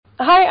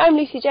Hi, I'm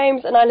Lucy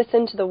James, and I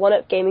listen to the One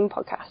Up Gaming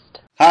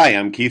podcast. Hi,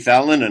 I'm Keith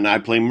Allen, and I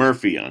play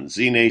Murphy on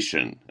Z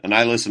Nation, and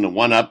I listen to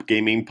One Up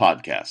Gaming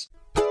podcast.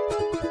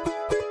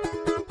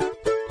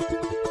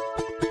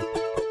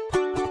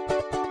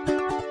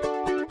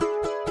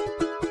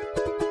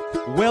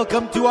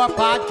 Welcome to our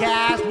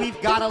podcast.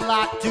 We've got a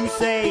lot to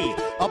say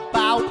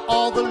about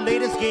all the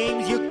latest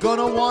games you're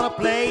gonna wanna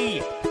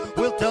play.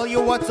 We'll tell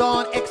you what's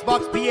on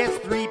Xbox,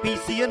 PS3,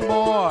 PC, and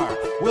more.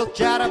 We'll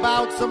chat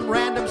about some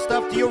random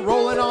stuff till you're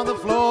rolling on the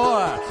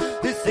floor.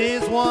 This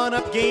is One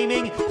Up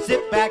Gaming.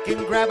 Sit back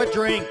and grab a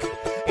drink.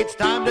 It's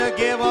time to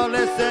give a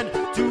listen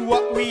to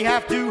what we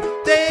have to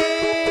think.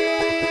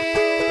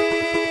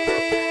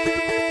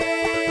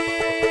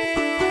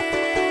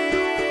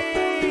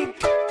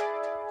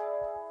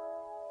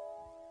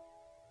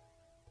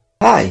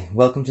 Hi,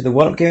 welcome to the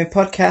One Up Gaming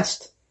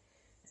podcast.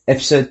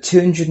 Episode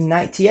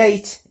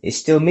 298. It's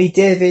still me,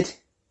 David.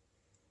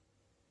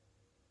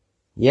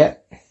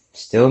 Yep,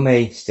 still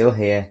me, still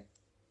here.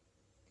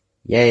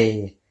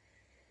 Yay.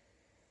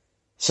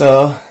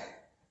 So,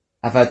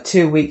 I've had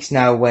 2 weeks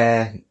now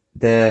where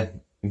the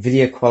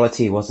video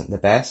quality wasn't the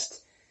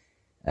best.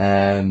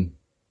 And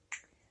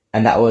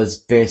that was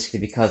basically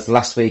because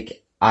last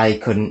week I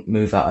couldn't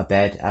move out of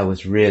bed. I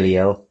was really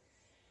ill.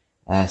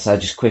 So I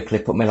just quickly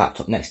put my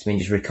laptop next to me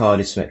and just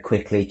recorded something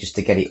quickly just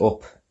to get it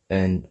up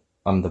and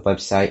on the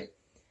website.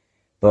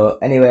 But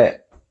anyway,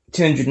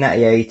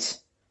 298,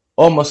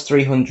 almost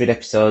 300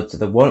 episodes of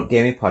the One Up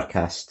Gaming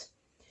podcast.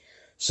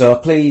 So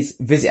please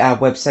visit our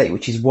website,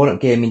 which is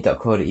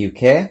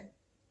oneupgaming.co.uk.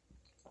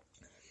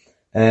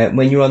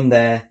 When you're on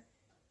there,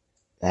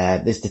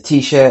 there's the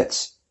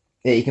t-shirts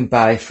that you can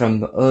buy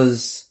from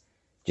us.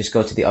 Just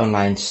go to the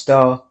online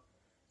store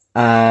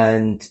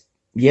and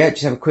yeah,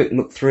 just have a quick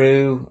look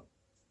through.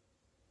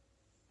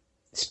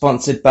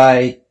 Sponsored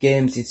by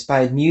Games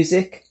Inspired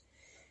Music,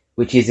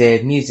 which is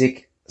a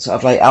music sort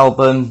of like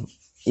album.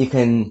 You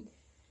can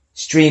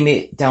stream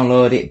it,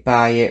 download it,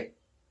 buy it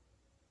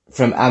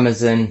from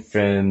Amazon,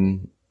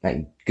 from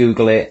like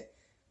Google it,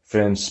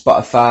 from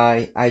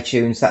Spotify,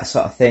 iTunes, that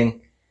sort of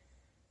thing.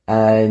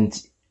 And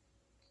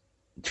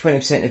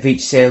 20% of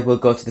each sale will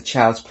go to the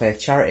Child's Play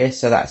charity,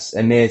 so that's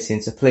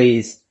amazing. So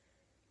please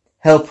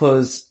help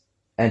us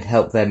and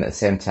help them at the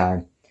same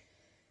time.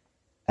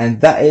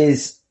 And that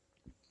is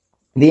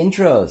the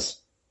intros.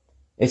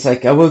 It's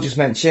like, I will just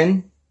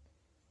mention,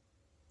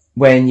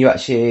 when you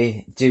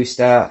actually do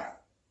start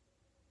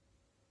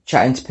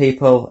chatting to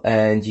people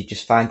and you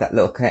just find that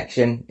little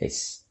connection,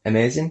 it's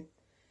amazing.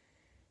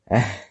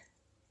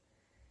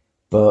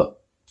 But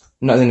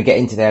I'm not going to get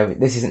into there.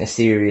 This isn't a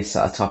serious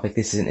sort of topic.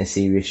 This isn't a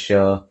serious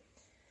show.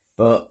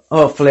 But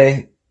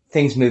hopefully,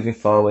 things moving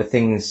forward,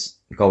 things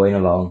going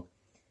along.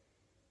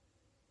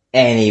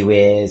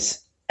 Anyways,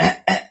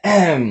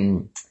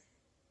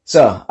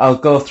 so I'll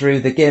go through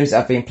the games that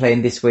I've been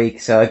playing this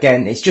week. So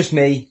again, it's just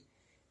me.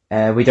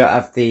 We don't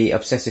have the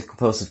obsessive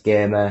compulsive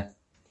gamer.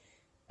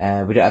 We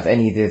don't have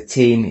any of the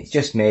team. It's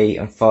just me,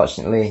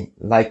 unfortunately.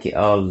 Like it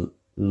or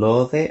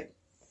loathe it,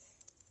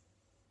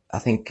 I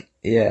think.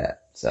 Yeah.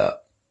 So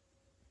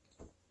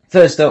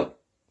first up,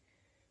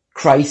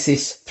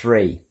 Crysis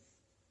 3.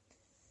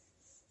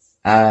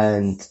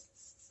 And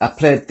I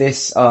played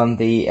this on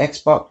the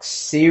Xbox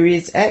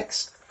Series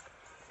X.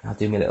 I'll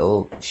do my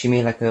little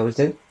shimmy like I always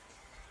do.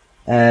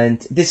 And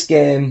this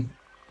game,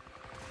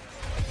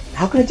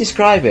 how can I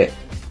describe it?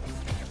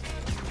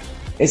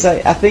 It's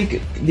like, I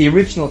think the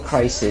original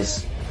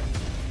Crysis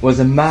was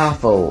a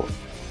marvel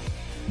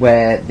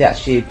where they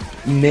actually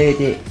made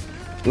it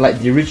like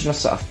the original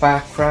sort of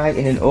Far Cry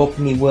in an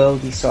open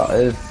worldy sort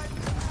of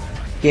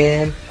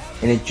game,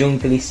 in a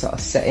jungly sort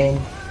of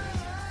setting,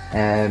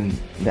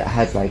 that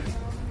had like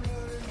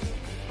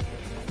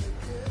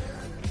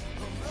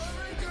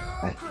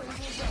I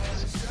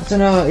don't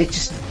know,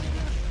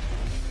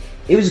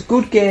 it was a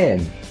good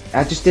game.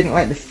 I just didn't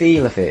like the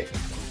feel of it.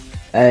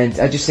 And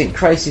I just think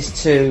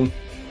Crysis 2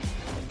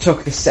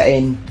 took the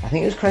setting, I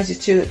think it was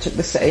Crysis 2 that took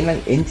the setting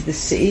like into the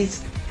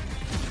cities.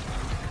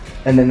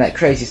 And then like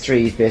Crysis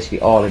 3 is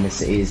basically all in the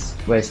cities,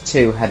 whereas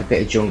 2 had a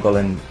bit of jungle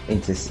and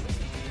into...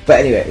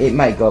 But anyway, it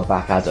might go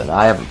back, I don't know,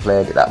 I haven't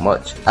played it that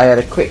much. I had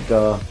a quick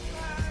go.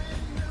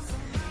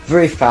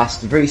 Very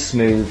fast, very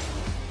smooth.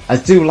 I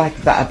do like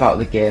that about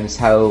the games,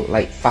 how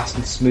like fast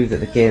and smooth that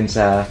the games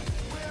are.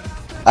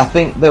 I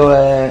think they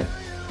were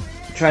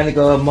trying to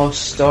go more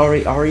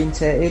story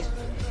orientated,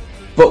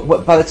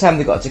 but by the time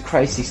they got to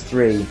Crysis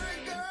 3,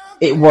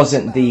 it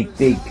wasn't the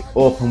big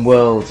open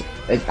world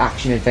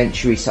action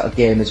adventure sort of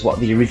game as what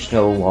the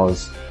original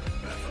was.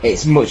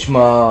 It's much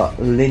more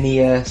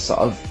linear, sort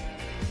of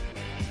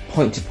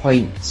point to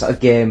point sort of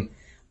game,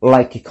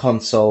 like a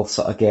console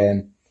sort of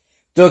game.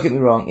 Don't get me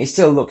wrong, it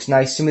still looks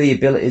nice, some of the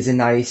abilities are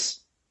nice,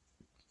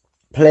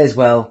 plays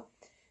well.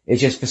 It's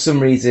just for some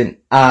reason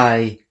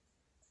I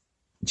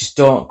just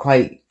don't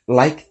quite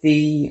like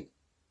the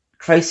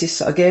Crysis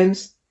sort of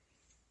games.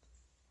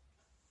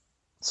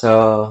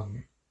 So,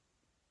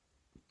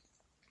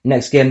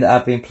 next game that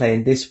I've been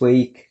playing this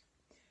week,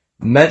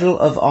 Medal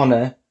of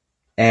Honor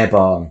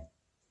Airborne.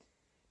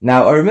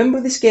 Now, I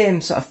remember this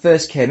game sort of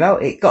first came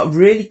out, it got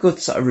really good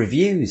sort of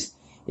reviews.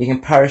 You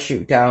can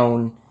parachute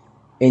down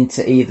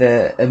into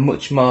either a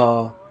much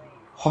more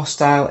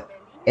hostile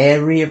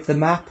area of the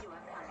map,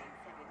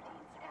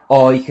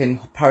 or you can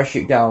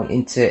parachute down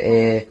into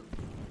a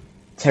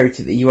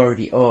territory that you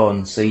already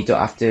own, so you don't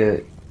have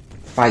to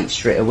fight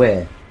straight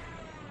away.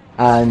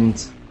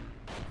 And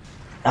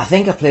I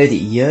think I played it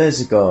years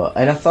ago,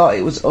 and I thought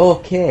it was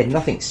okay,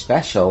 nothing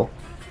special.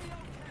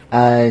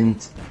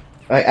 And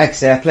like I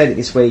say, I played it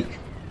this week.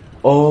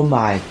 Oh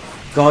my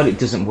god, it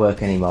doesn't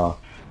work anymore.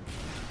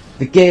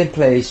 The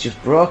gameplay is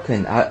just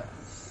broken.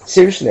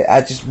 Seriously,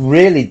 I just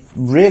really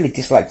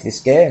disliked this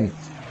game.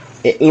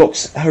 It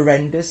looks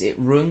horrendous, it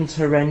runs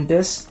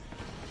horrendous,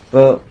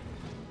 but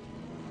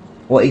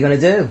what are you going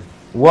to do?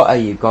 What are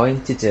you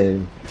going to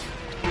do?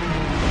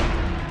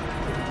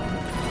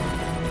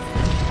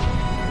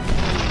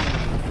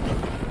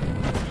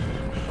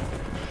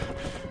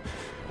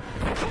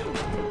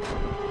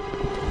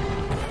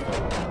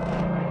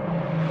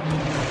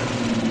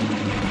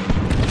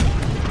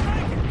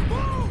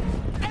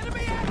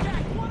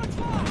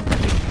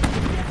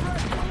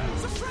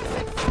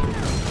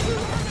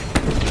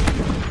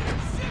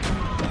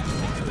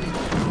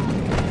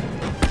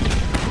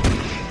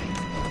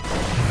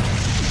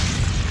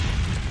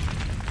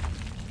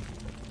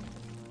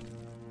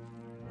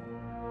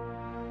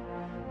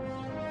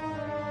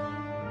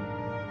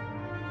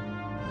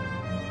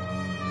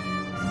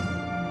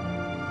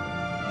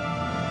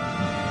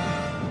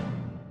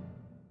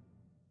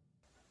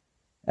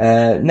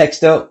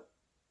 Next up,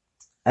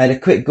 I had a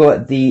quick go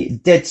at the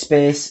Dead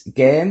Space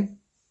game.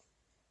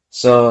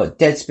 So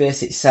Dead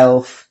Space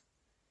itself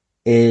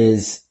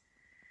is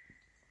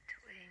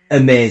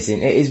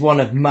amazing. It is one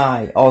of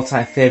my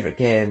all-time favourite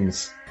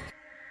games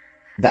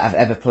that I've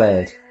ever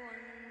played.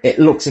 It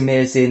looks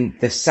amazing.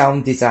 The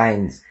sound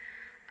design's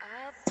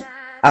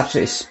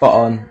absolutely spot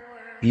on.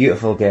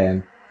 Beautiful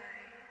game.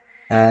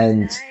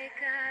 And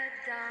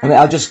I mean,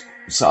 I'll just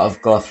sort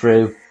of go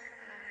through.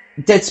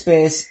 Dead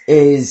Space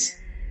is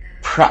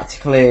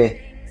practically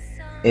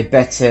a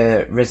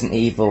better Resident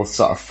Evil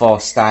sort of 4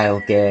 style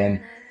game,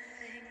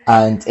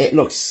 and it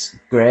looks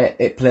great,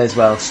 it plays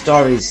well,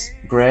 story's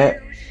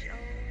great.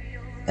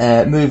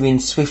 Moving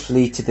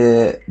swiftly to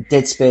the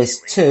Dead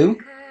Space 2,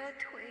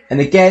 and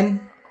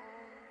again,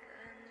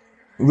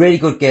 really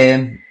good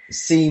game,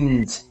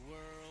 seemed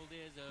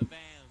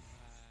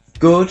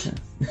good.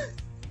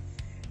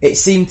 It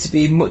seemed to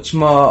be much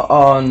more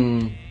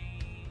on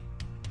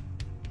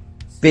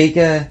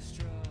bigger,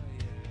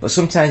 but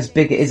sometimes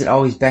bigger isn't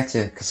always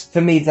better, because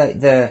for me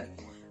the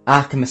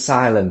Arkham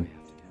Asylum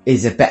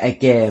is a better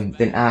game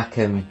than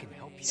Arkham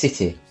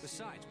City,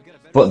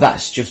 but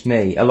that's just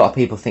me. A lot of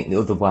people think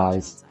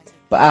otherwise,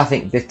 but I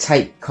think the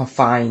tight,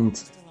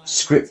 confined,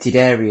 scripted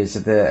areas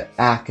of the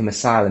Arkham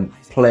Asylum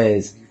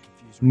plays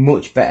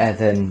much better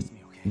than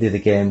the other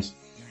games,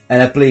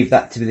 and I believe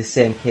that to be the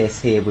same case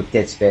here with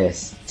Dead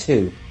Space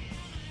 2.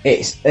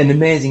 It's an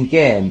amazing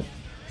game,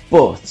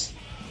 but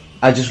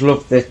I just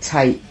love the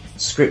tight,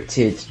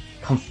 scripted,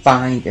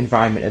 confined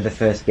environment of the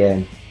first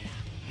game.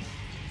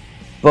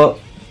 But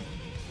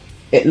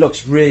it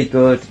looks really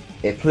good,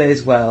 it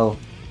plays well,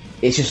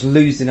 it's just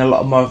losing a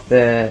lot more of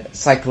the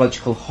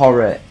psychological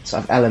horror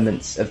sort of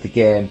elements of the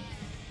game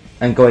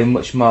and going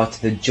much more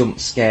to the jump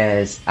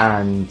scares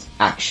and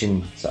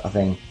action sort of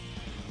thing.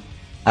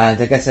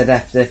 And I guess I'd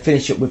have to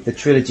finish up with the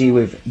trilogy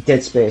with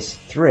Dead Space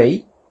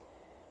 3.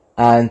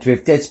 And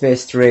with Dead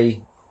Space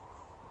 3,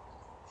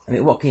 I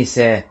mean, what can you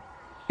say?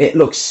 It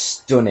looks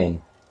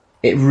stunning.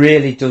 It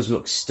really does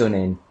look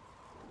stunning.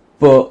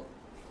 But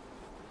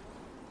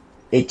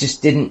it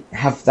just didn't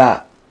have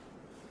that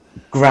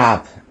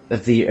grab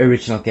of the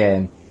original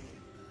game.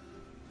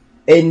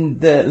 In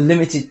the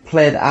limited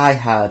play that I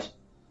had,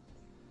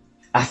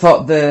 I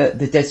thought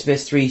the Dead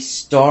Space 3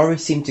 story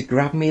seemed to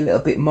grab me a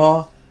little bit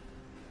more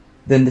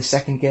than the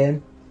second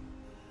game.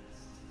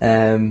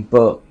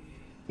 But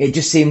it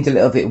just seemed a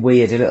little bit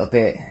weird, a little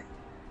bit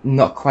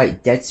not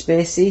quite Dead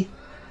Spacey.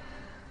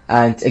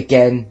 And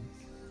again,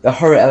 the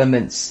horror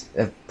elements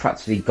have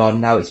practically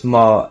gone now, it's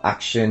more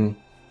action.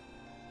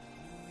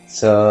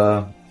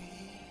 So,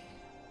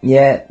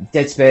 yeah,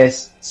 Dead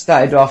Space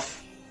started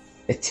off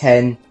a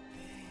 10, and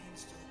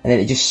then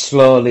it just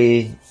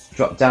slowly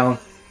dropped down.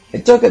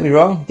 And don't get me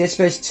wrong, Dead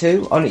Space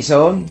 2 on its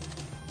own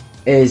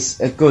is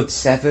a good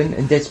 7,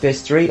 and Dead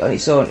Space 3 on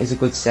its own is a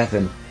good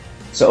 7.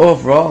 So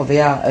overall, they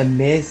are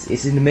amazing.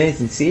 It's an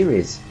amazing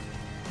series.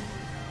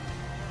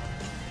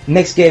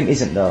 Next game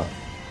isn't though.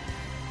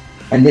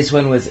 And this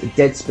one was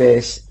Dead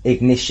Space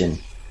Ignition.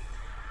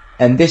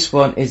 And this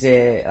one is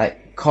a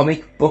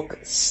comic book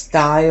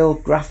style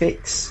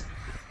graphics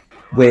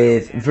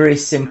with very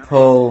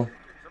simple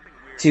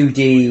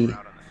 2D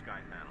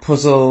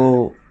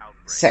puzzle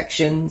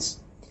sections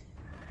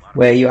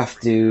where you have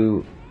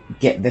to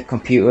get the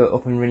computer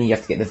up and running, you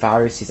have to get the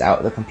viruses out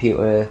of the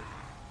computer,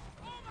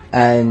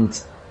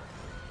 and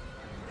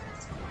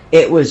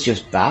it was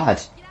just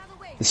bad.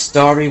 The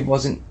story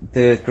wasn't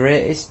the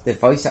greatest, the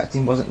voice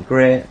acting wasn't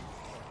great,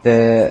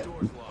 the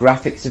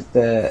graphics of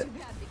the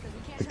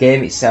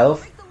game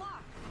itself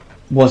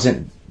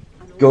wasn't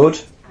good,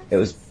 it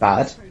was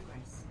bad.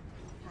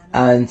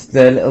 And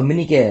the little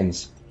mini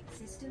games,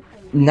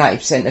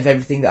 90% of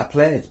everything that I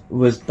played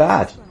was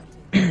bad.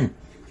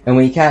 And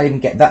when you can't even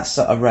get that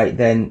sort of right,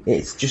 then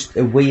it's just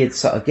a weird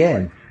sort of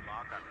game.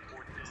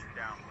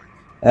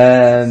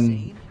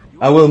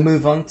 I will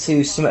move on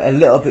to something a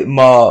little bit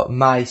more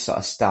my sort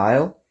of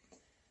style,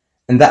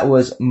 and that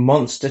was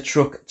Monster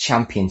Truck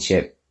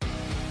Championship.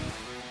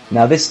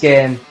 Now this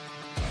game,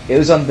 it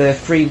was on the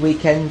free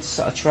weekend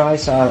sort of try,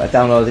 so I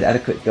downloaded it, had a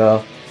quick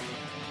go,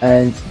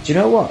 and do you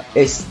know what?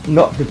 It's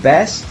not the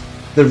best.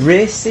 The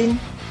racing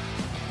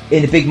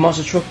in a big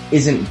monster truck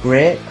isn't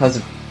great because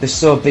they're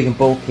so big and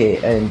bulky,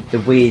 and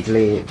the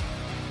weirdly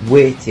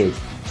weighted,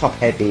 top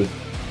heavy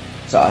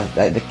sort of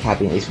like the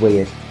cabin is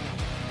weird.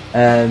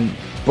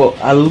 But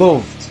I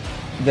loved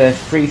the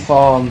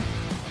freeform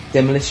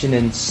demolition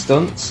and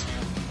stunts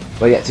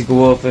where you had to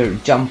go over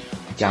jump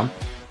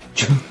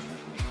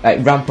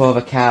like ramp over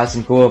cars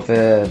and go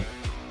over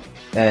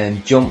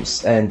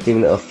jumps and do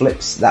little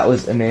flips. That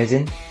was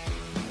amazing.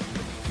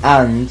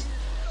 And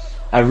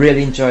I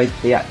really enjoyed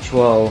the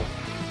actual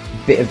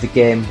bit of the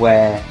game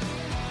where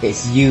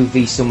it's you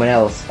v someone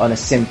else on a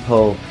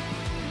simple,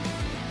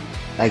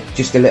 like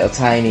just a little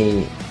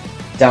tiny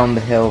down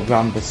the hill,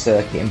 round the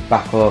circuit and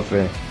back over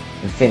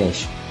and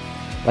finish.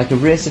 Like a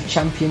Race of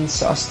Champions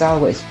sort of style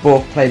where it's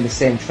both playing the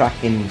same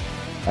track in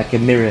like a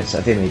mirror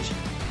sort of image.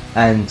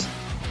 And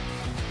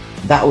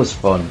that was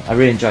fun. I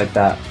really enjoyed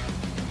that.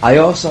 I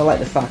also like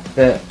the fact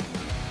that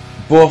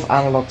both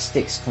analog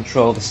sticks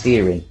control the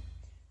steering.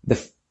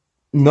 The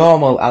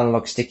normal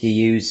analog stick you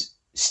use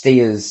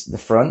steers the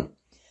front,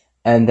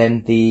 and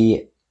then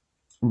the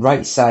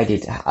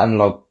right-sided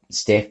analog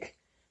stick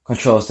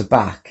controls the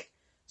back.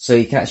 So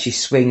you can actually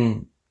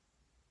swing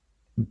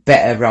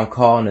better around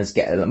corners,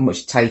 get a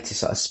much tighter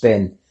sort of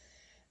spin.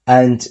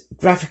 And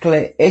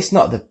graphically, it's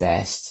not the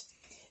best.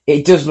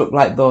 It does look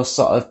like those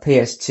sort of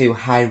PS2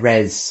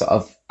 high-res sort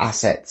of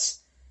assets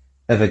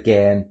of a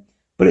game.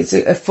 But it's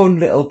a fun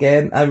little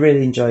game. I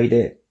really enjoyed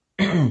it.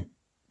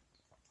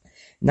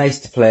 Nice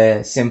to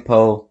play,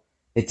 simple,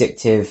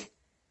 addictive.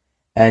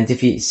 And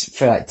if it's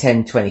for like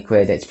 10, 20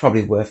 quid, it's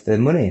probably worth the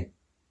money.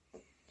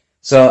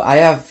 So I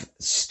have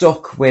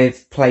stuck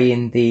with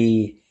playing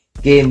the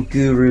Game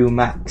Guru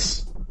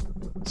Max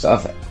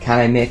sort of can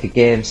I make a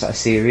game sort of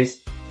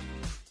series.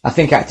 I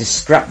think I had to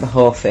scrap the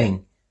whole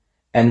thing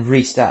and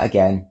restart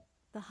again.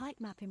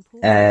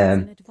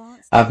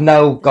 I've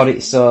now got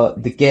it so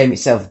the game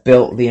itself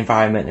built the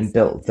environment and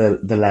built the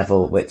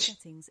level, which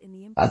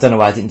I don't know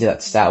why I didn't do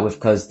that to start with,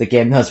 because the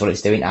game knows what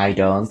it's doing, I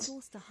don't.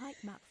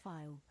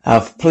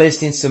 I've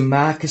placed in some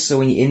markers so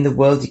when you're in the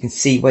world you can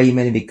see where you're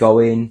meant to be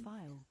going.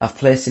 I've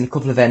placed in a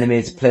couple of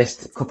enemies,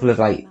 placed a couple of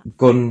like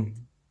gun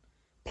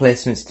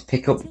placements to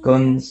pick up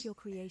guns,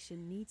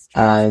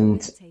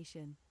 and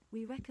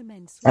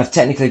I've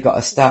technically got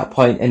a start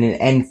point and an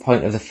end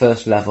point of the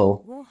first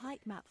level,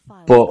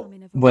 but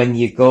when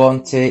you go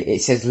on to it,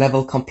 it says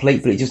level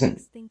complete, but it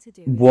doesn't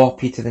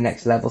warp you to the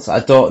next level, so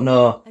I don't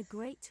know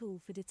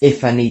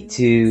if I need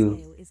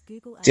to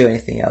do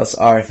anything else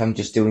or if I'm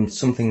just doing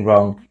something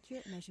wrong.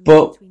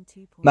 But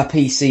my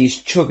PC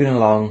is chugging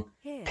along,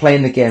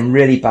 playing the game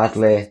really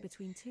badly.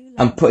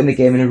 I'm putting the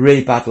game in a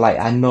really bad light,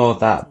 I know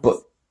that, but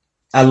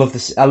I love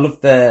this. I love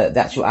the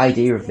actual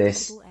idea of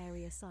this,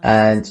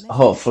 and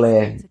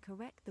hopefully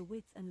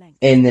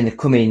in the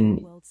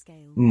coming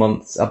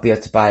months I'll be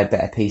able to buy a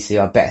better PC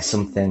or better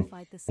something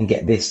and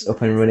get this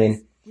up and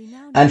running.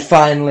 And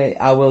finally,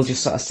 I will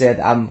just sort of say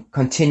that I'm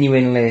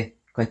continuing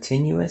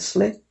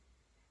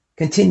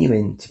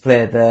to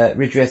play the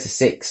Ridge Racer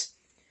 6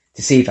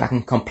 to see if I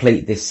can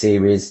complete this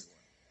series.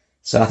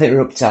 So I think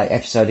we're up to like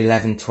episode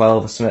 11,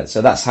 12 or something,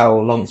 so that's how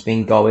long it's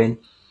been going.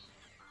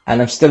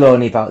 And I'm still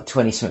only about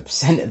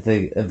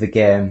 20% of the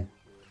game.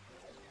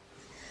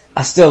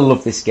 I still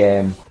love this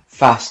game.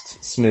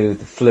 Fast,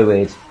 smooth,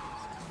 fluid.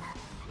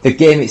 The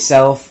game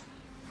itself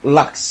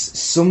lacks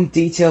some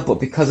detail, but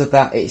because of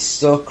that, it's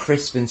so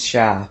crisp and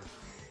sharp.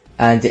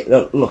 And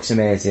it looks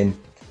amazing.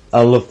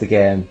 I love the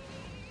game.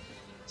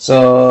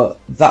 So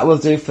that will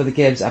do for the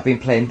games I've been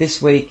playing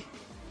this week.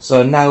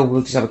 So now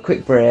we'll just have a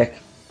quick break,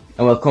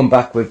 and we'll come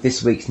back with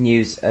this week's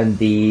news and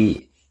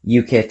the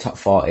UK Top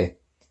 40.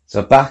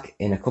 So back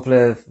in a couple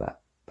of,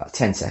 about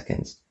 10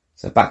 seconds.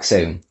 So back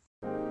soon.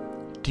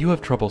 Do you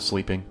have trouble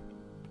sleeping?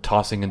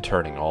 Tossing and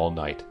turning all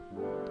night?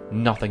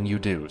 Nothing you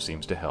do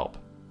seems to help.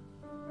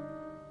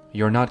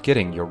 You're not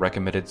getting your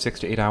recommended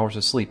 6 to 8 hours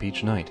of sleep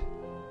each night.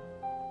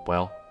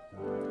 Well,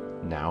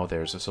 now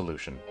there's a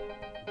solution.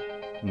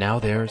 Now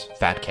there's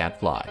Fat Cat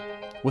Fly.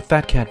 With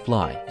Fat Cat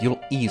Fly, you'll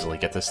easily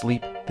get the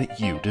sleep that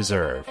you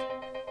deserve.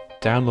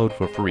 Download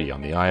for free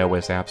on the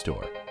iOS App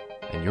Store,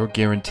 and you're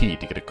guaranteed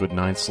to get a good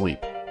night's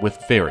sleep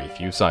with very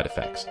few side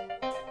effects,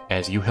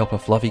 as you help a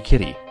fluffy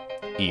kitty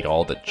eat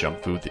all the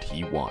junk food that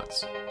he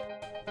wants.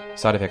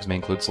 Side effects may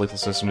include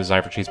sleeplessness and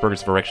desire for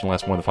cheeseburgers. If erection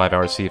lasts more than 5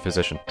 hours, see a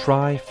physician.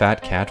 Try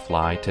Fat Cat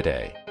Fly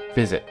today.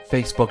 Visit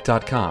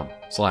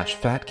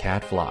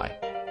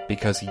facebook.com/fatcatfly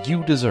because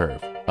you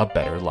deserve a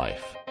better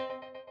life.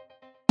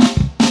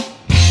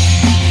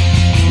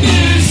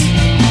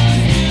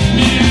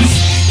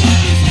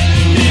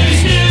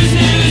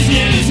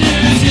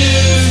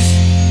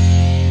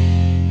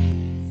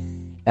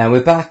 And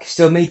we're back,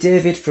 still me,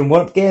 David, from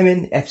One Up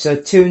Gaming,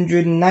 episode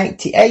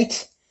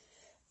 298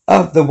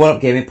 of the One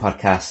Up Gaming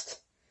podcast.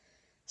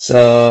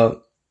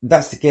 So,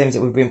 that's the games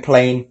that we've been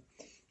playing.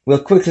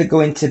 We'll quickly go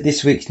into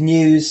this week's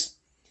news.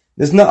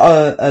 There's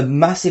not a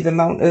massive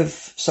amount of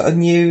sort of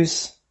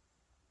news,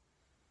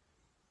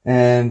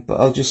 but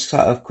I'll just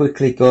sort of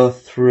quickly go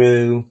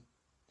through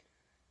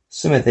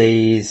some of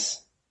these.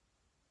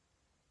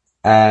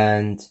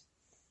 And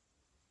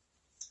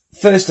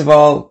first of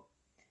all,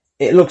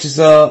 it looks as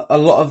though a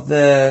lot of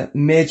the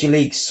Major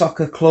League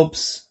Soccer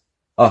clubs,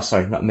 oh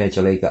sorry, not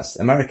Major League, that's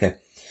America.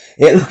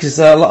 It looks as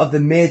though a lot of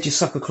the major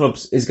soccer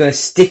clubs is going to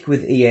stick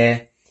with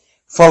EA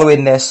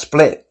following their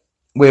split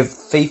with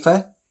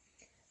FIFA.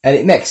 And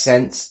it makes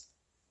sense.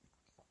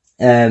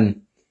 EA,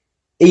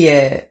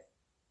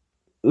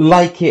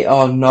 like it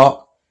or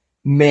not,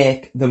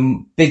 make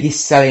the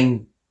biggest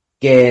selling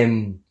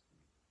game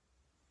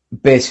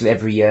basically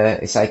every year.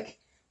 It's like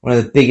one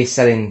of the biggest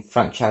selling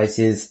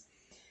franchises.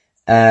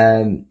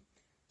 So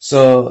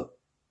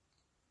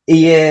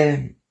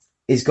EA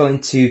is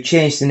going to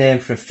change the name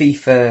from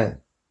FIFA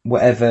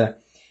whatever,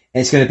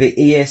 and it's going to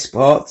be EA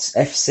Sports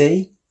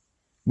FC,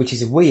 which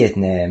is a weird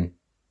name.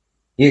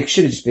 You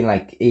should have just been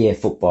like EA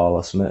Football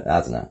or something,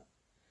 I don't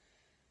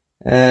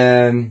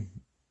know.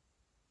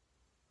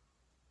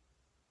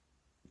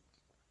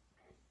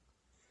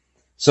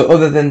 So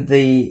other than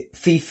the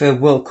FIFA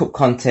World Cup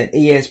content,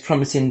 EA is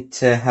promising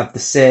to have the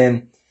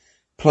same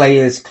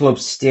players,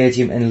 clubs,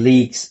 stadium and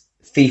leagues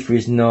FIFA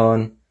is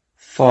known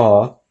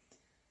for.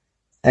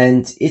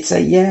 And it's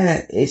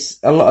it's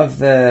a lot of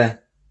the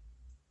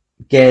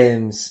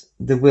games,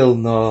 they will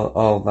know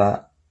all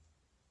that.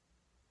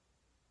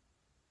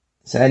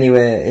 So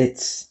anyway,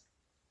 it's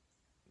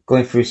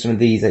going through some of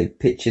these like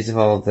pictures of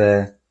all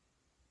the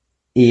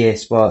EA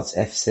Sports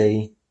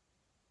FC.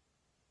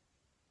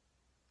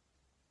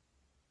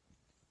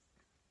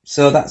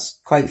 So that's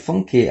quite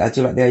funky. I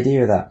do like the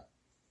idea of that.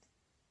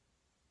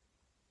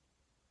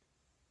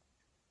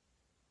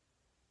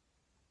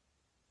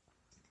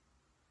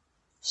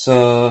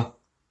 So,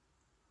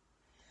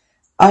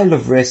 I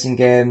love racing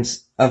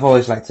games. I've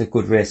always liked a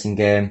good racing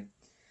game.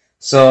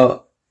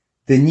 So,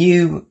 the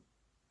new,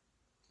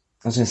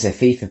 I was going to say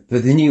FIFA,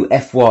 but the new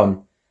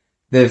F1,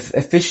 they've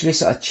officially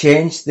sort of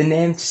changed the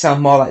name to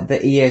sound more like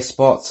the EA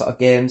Sports sort of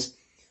games.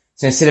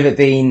 So instead of it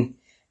being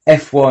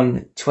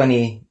F1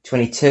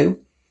 2022,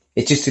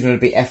 it's just going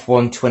to be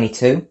F1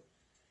 22.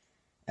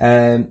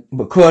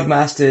 But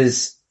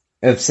Codemasters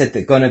have said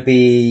they're going to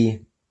be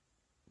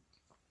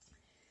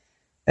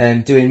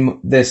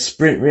doing the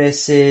sprint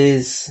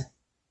races.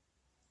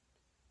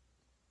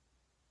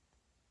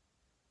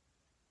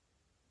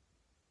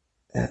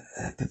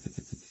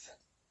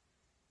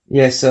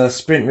 So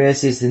sprint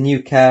races, the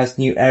new cars,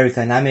 new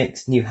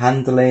aerodynamics, new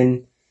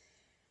handling,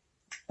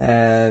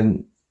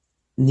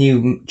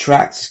 new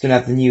tracks. It's going to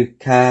have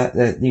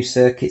the new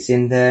circuits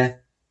in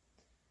there.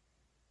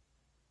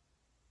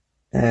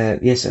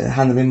 So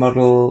handling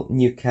model,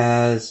 new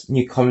cars,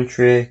 new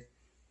commentary,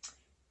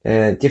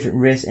 different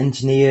race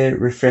engineer,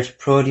 refreshed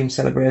podium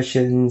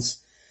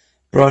celebrations,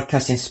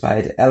 broadcast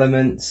inspired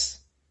elements,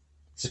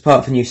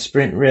 support for new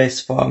sprint race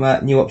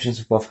format, new options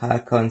for both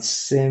hardcore and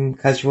sim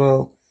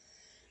casual,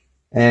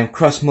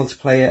 cross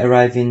multiplayer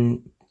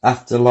arriving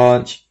after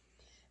launch,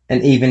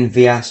 and even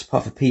VR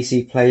support for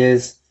PC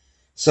players.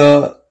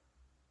 So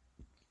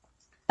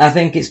I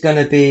think it's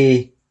going to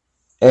be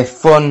a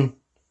fun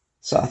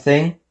sort of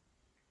thing.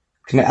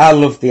 I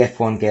love the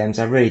F1 games,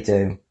 I really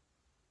do.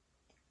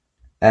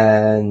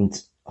 And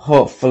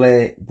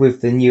hopefully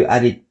with the new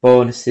added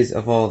bonuses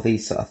of all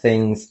these sort of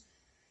things,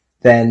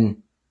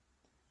 then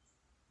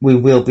we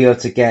will be able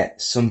to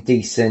get some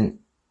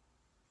decent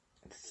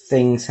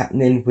things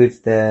happening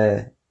with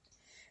the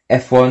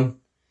F1.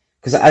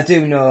 Because I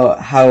do know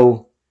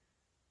how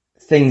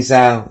things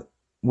are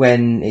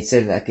when it's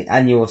like an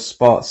annual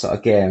sports sort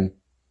of game.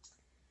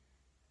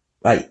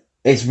 Like,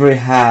 it's very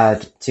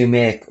hard to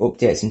make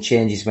updates and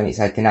changes when it's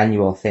like an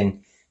annual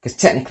thing. Because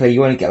technically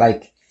you only get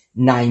like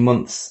 9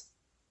 months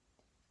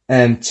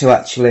to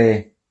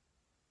actually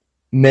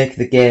make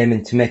the game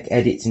and to make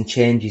edits and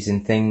changes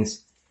and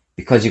things.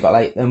 Because you've got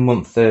like a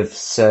month of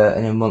cert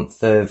and a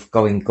month of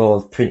going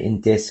gold,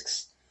 printing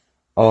discs,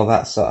 all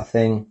that sort of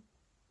thing.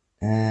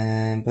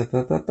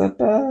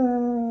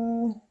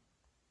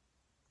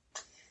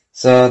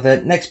 So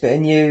the next bit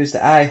of news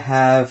that I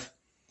have,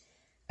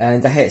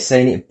 and I hate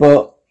saying it,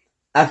 but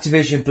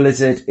Activision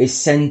Blizzard is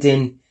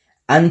sending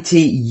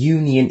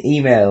anti-union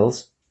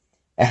emails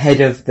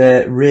ahead of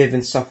the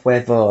Raven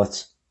Software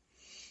vote.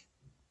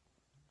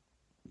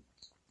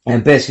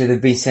 And basically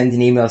they've been sending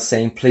emails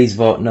saying, please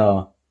vote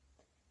no.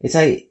 It's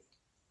like,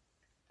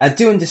 I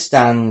do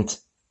understand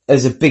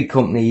as a big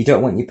company, you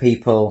don't want your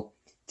people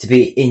to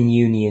be in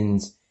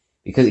unions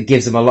because it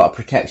gives them a lot of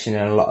protection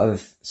and a lot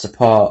of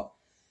support.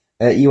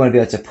 You want to be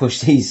able to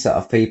push these sort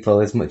of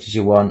people as much as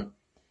you want.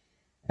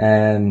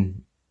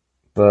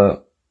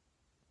 But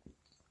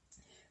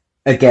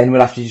again,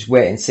 we'll have to just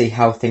wait and see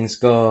how things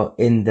go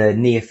in the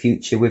near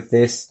future with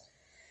this.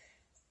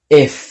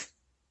 If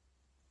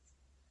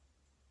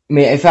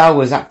I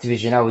was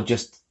Activision, I would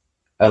just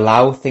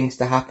allow things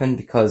to happen,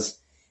 because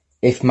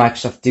if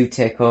Microsoft do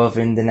take over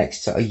in the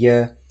next sort of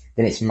year,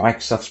 then it's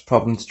Microsoft's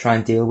problem to try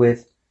and deal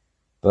with.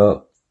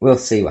 But we'll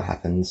see what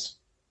happens.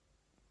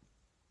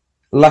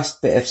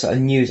 Last bit of sort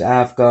of news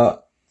I've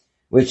got,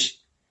 which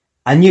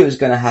I knew it was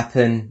going to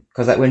happen,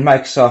 because like when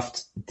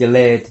Microsoft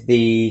delayed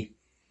the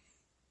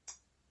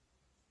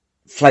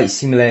Flight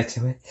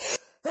Simulator,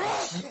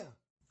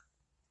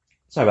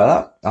 sorry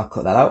about that, I'll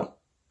cut that out.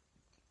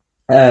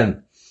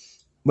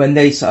 When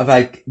they sort of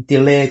like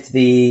delayed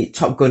the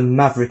Top Gun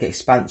Maverick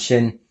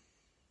expansion,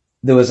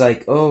 there was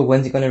like, oh,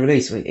 when's it going to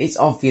release? It's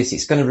obvious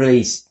it's going to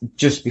release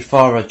just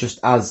before or just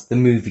as the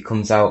movie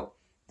comes out,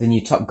 the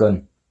new Top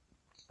Gun.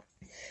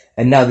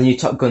 And now the new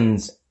Top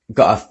Gun's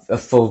got a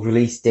full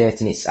release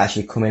date and it's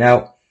actually coming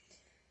out.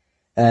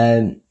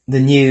 The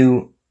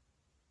new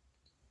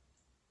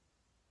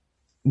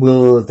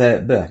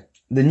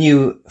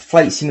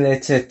Flight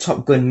Simulator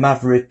Top Gun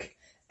Maverick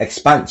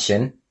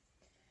expansion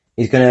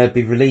is going to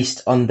be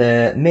released on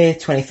the May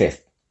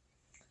 25th.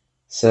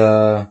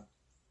 So,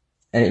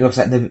 and it looks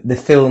like the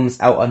film's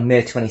out on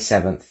May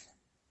 27th.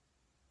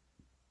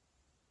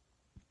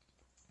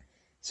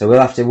 So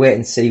we'll have to wait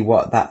and see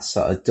what that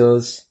sort of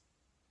does.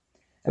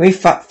 I mean,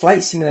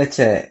 Flight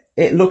Simulator,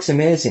 it looks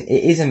amazing.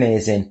 It is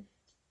amazing.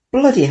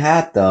 Bloody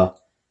hard though.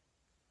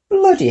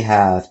 Bloody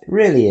hard. It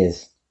really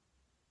is.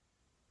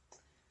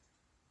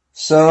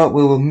 So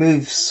we will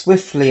move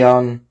swiftly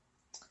on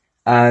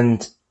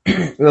and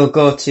we'll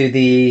go to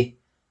the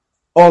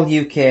All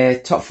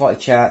UK Top 40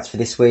 charts for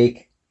this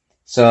week.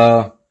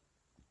 So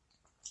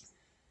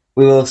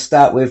we will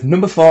start with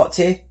number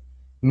 40,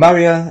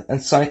 Mario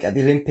and Sonic at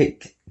the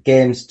Olympic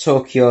Games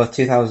Tokyo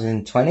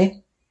 2020.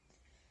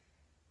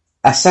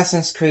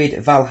 Assassin's Creed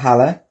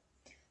Valhalla,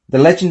 The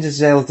Legend of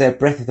Zelda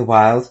Breath of the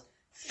Wild,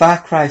 Far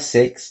Cry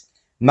 6,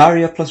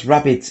 Mario plus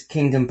Rabbids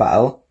Kingdom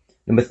Battle.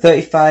 Number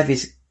 35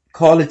 is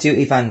Call of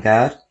Duty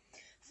Vanguard,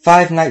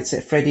 Five Nights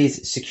at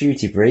Freddy's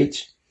Security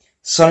Breach,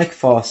 Sonic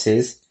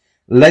Forces,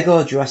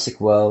 Lego Jurassic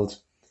World,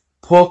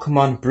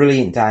 Pokemon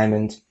Brilliant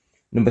Diamond.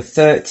 Number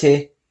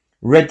 30,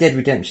 Red Dead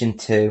Redemption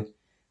 2.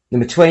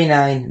 Number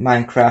 29,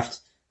 Minecraft,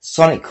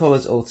 Sonic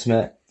Colors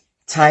Ultimate,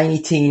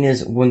 Tiny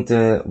Tina's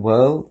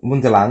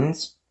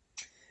Wonderlands,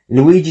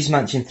 Luigi's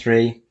Mansion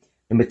 3,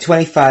 number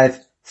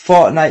 25,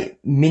 Fortnite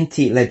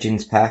Minty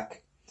Legends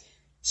Pack,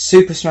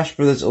 Super Smash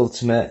Bros.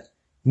 Ultimate,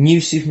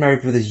 New Super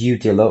Mario Bros. U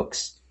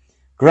Deluxe,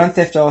 Grand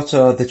Theft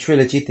Auto The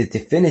Trilogy The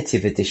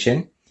Definitive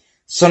Edition,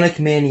 Sonic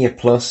Mania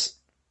Plus,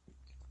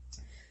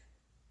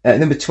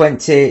 number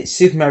 20,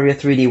 Super Mario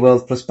 3D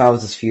World plus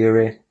Bowser's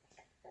Fury,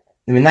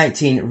 number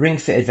 19, Ring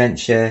Fit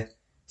Adventure,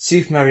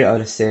 Super Mario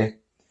Odyssey,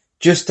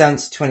 Just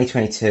Dance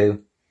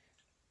 2022,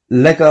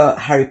 Lego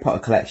Harry Potter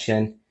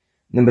Collection,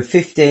 number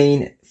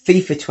 15,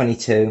 FIFA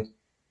 22,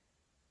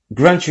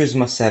 Gran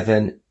Turismo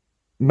 7,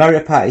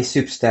 Mario Party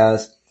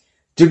Superstars,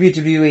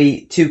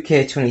 WWE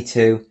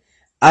 2K22,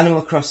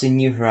 Animal Crossing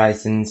New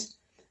Horizons,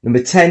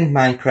 number 10,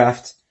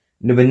 Minecraft,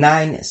 number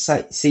 9,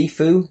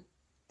 Sifu,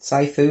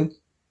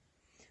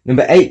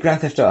 number 8, Grand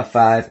Theft Auto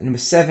 5, number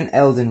 7,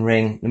 Elden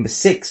Ring, number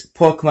 6,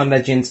 Pokemon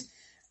Legends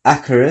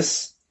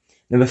Arceus,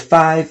 number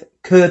 5,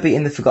 Kirby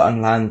in the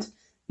Forgotten Land,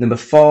 number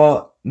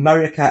 4,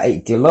 Mario Kart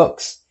 8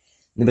 Deluxe,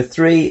 number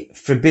 3,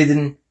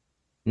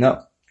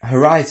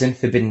 Horizon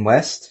Forbidden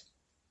West,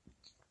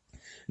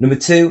 number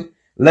 2,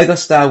 Lego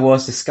Star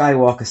Wars The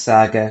Skywalker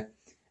Saga,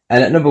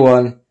 and at number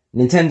 1,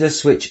 Nintendo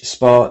Switch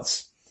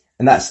Sports,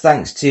 and that's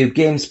thanks to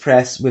Games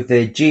Press with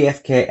the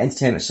GFK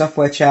Entertainment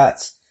Software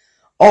charts,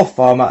 all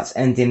formats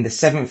ending the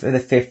 7th of the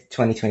 5th,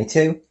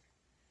 2022.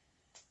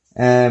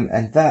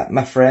 And that,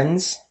 my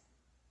friends,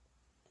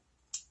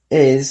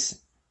 is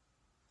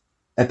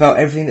about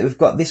everything that we've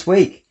got this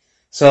week.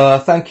 So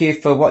thank you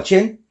for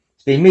watching.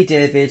 It's been me,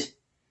 David.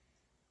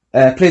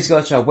 Please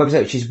go to our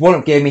website, which is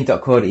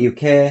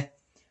oneupgaming.co.uk.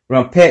 We're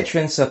on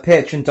Patreon, so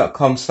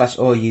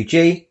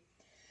patreon.com/OUG.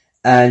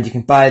 And you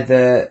can buy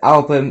the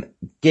album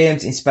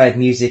Games Inspired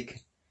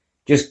Music.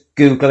 Just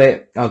Google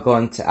it, or go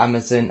on to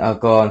Amazon, or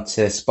go on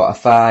to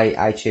Spotify,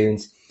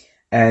 iTunes.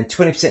 And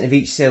 20% of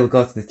each sale will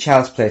go to the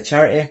Child's Play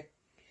charity.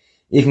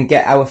 You can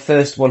get our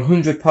first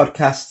 100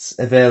 podcasts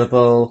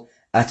available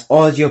at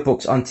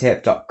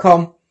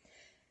audiobooksontape.com.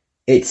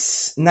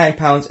 It's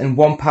 £9 and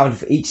 £1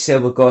 of each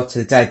sale will go to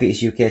the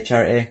Diabetes UK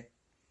charity.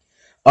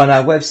 On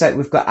our website,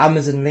 we've got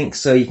Amazon links,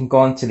 so you can go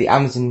onto the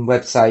Amazon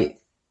website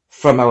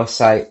from our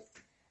site,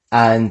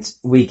 and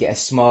we get a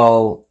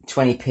small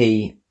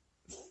 20p,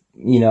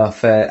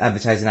 for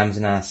advertising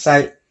Amazon on our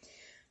site.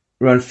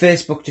 We're on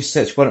Facebook, just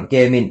search One Up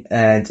Gaming,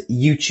 and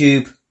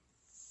YouTube,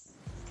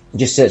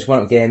 just search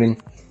One Up Gaming.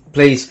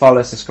 Please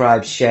follow,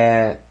 subscribe,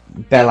 share,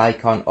 bell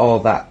icon, all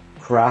that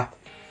crap.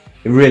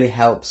 It really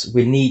helps.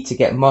 We need to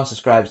get more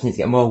subscribers, need to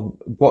get more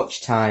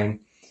watch time.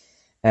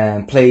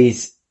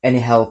 Please, any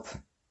help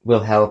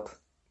will help,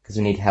 because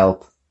we need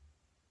help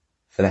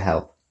for the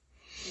help.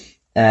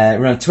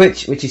 We're on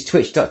Twitch, which is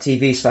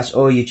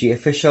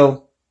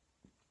twitch.tv/OUGofficial.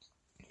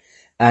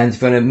 And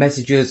if you want to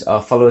message us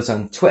or follow us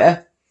on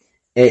Twitter,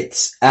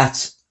 it's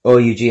at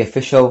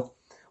OUGofficial.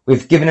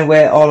 We've given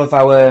away all of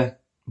our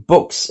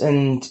books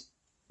and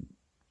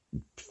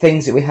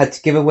things that we had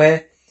to give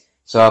away.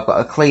 So I've got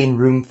a clean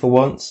room for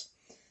once.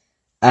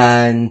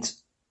 And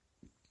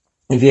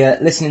if you're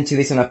listening to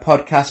this on a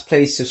podcast,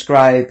 please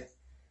subscribe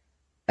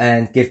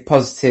and give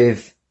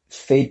positive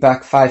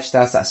feedback, 5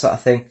 stars, that sort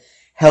of thing.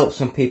 Helps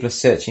when people are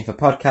searching for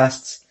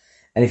podcasts.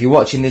 And if you're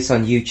watching this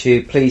on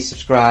YouTube, please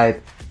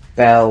subscribe,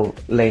 bell,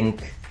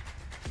 link,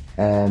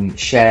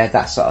 share,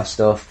 that sort of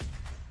stuff.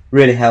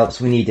 Really helps.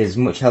 We need as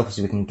much help as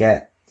we can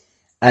get.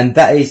 And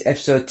that is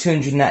episode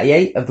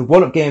 298 of the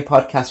One Up Gaming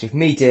Podcast with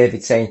me,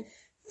 David, saying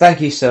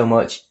thank you so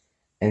much.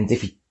 And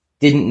if you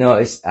didn't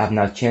notice, I've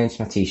now changed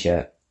my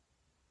t-shirt.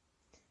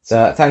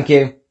 So, thank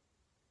you.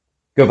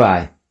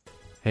 Goodbye.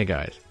 Hey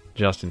guys,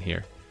 Justin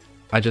here.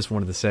 I just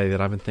wanted to say that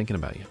I've been thinking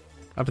about you.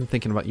 I've been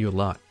thinking about you a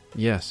lot.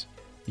 Yes,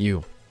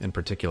 you in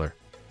particular.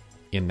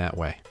 In that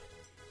way.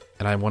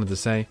 And I wanted to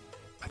say,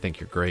 I think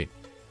you're great.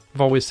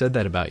 I've always said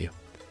that about you.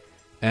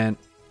 And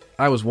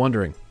I was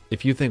wondering,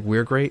 if you think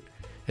we're great,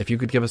 if you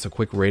could give us a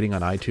quick rating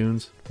on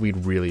iTunes,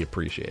 we'd really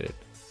appreciate it.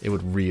 It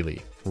would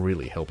really,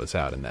 really help us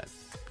out in that,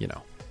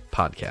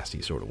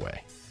 podcasty sort of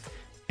way.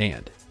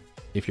 And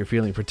if you're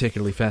feeling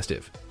particularly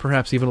festive,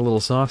 perhaps even a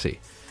little saucy,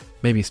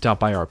 maybe stop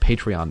by our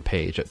Patreon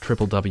page at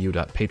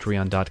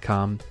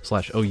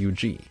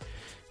www.patreon.com/OUG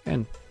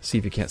and see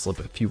if you can't slip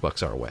a few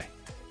bucks our way.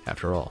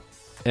 After all,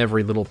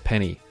 every little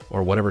penny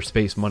or whatever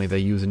space money they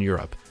use in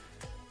Europe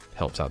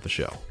helps out the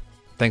show.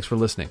 Thanks for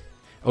listening.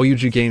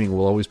 OUG Gaming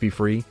will always be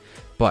free,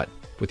 but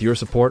with your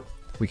support,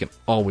 we can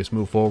always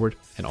move forward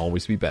and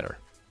always be better.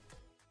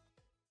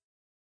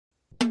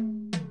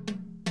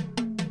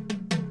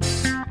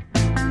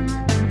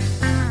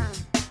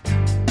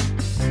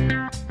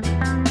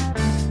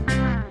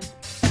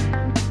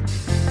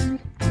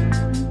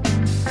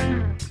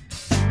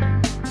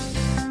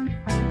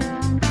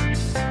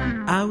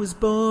 I was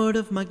bored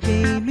of my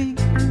gaming.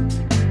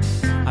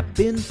 I've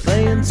been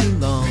playing too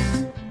long.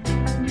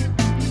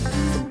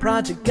 From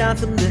Project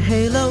Gotham to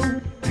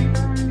Halo,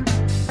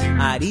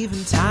 I'd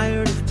even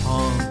tired of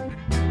Pong.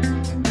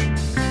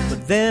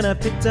 But then I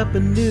picked up a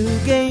new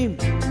game,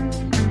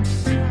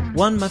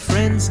 one my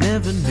friends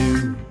never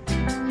knew.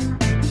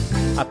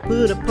 I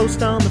put a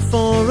post on the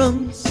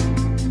forums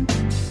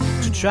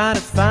to try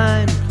to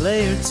find a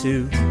player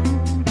too.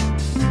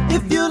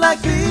 If you like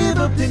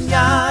Viva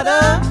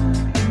Pinata,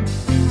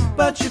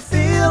 but you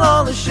feel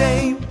all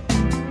ashamed,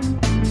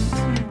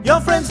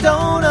 your friends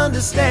don't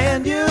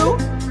understand you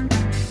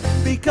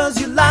because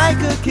you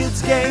like a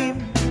kid's game.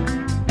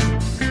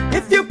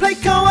 If you play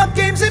co-op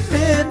games at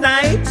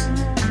midnight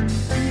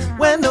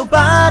when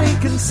nobody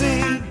can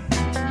see,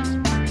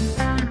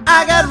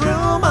 I got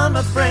room on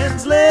my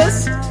friends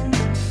list.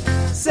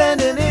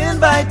 Send an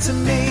invite to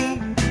me.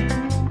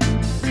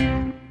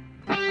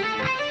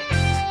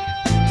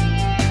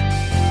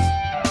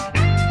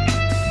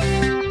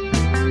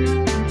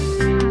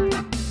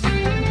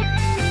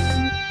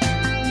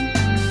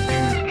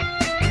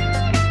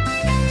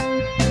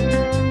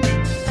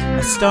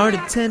 I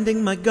started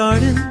tending my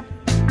garden.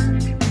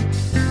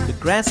 The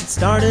grass had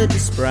started to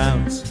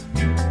sprout,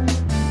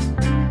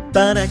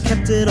 but I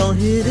kept it all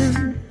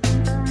hidden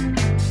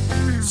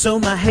so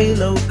my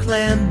Halo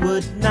clan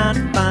would not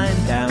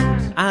find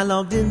out. I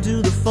logged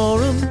into the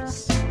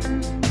forums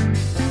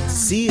to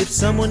see if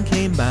someone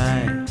came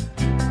by,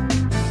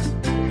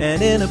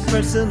 and in a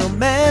personal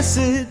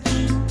message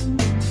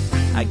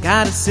I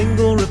got a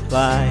single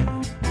reply.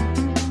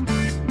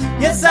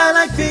 Yes, I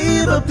like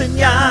Viva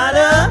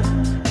Pinata,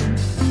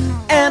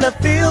 and I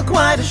feel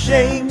quite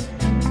ashamed.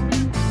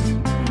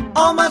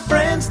 All my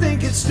friends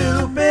think it's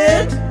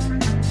stupid,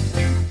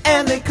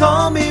 and they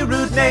call me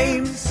rude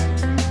names.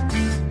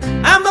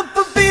 I'm up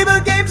for Viva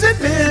games at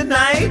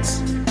midnight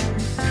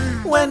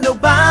when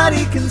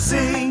nobody can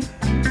see.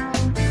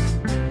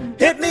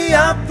 Hit me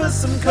up for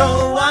some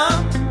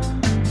co-op.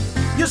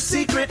 Your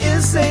secret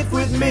is safe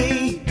with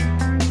me.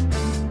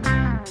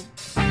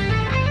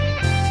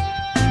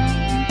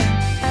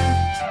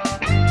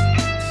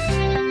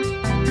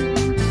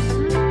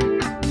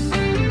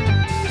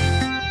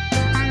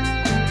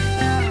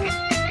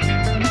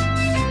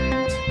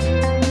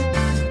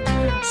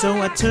 So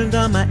I turned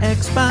on my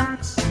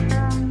Xbox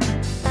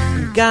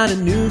and got a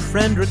new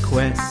friend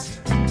request.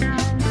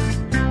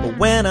 But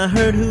when I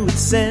heard who had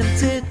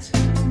sent it,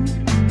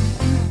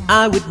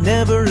 I would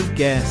never have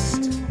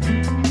guessed.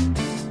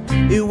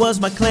 It was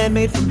my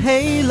clanmate from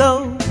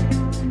Halo,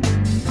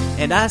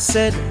 and I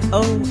said,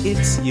 oh,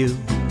 it's you.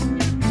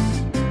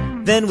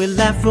 Then we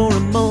laughed for a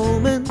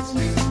moment,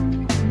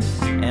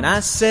 and I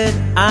said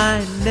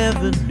I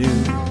never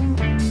knew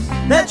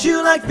that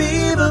you like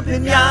Viva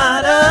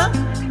Pinata,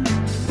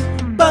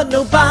 but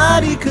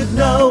nobody could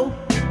know.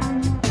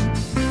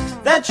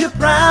 that you're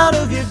proud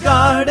of your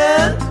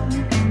garden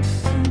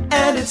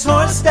and its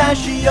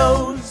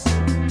horsetachios.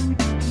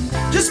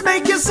 Just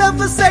make yourself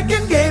a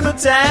second gamer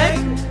tag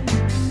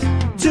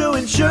to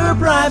ensure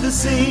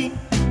privacy.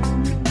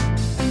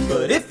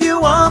 But if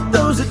you want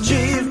those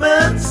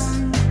achievements,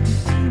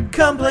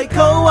 come play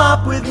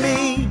co-op with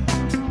me.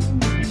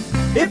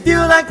 If you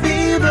like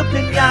Viva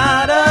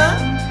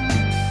Pinata,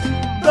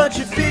 but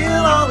you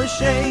feel all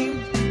ashamed,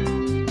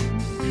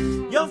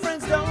 your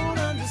friends don't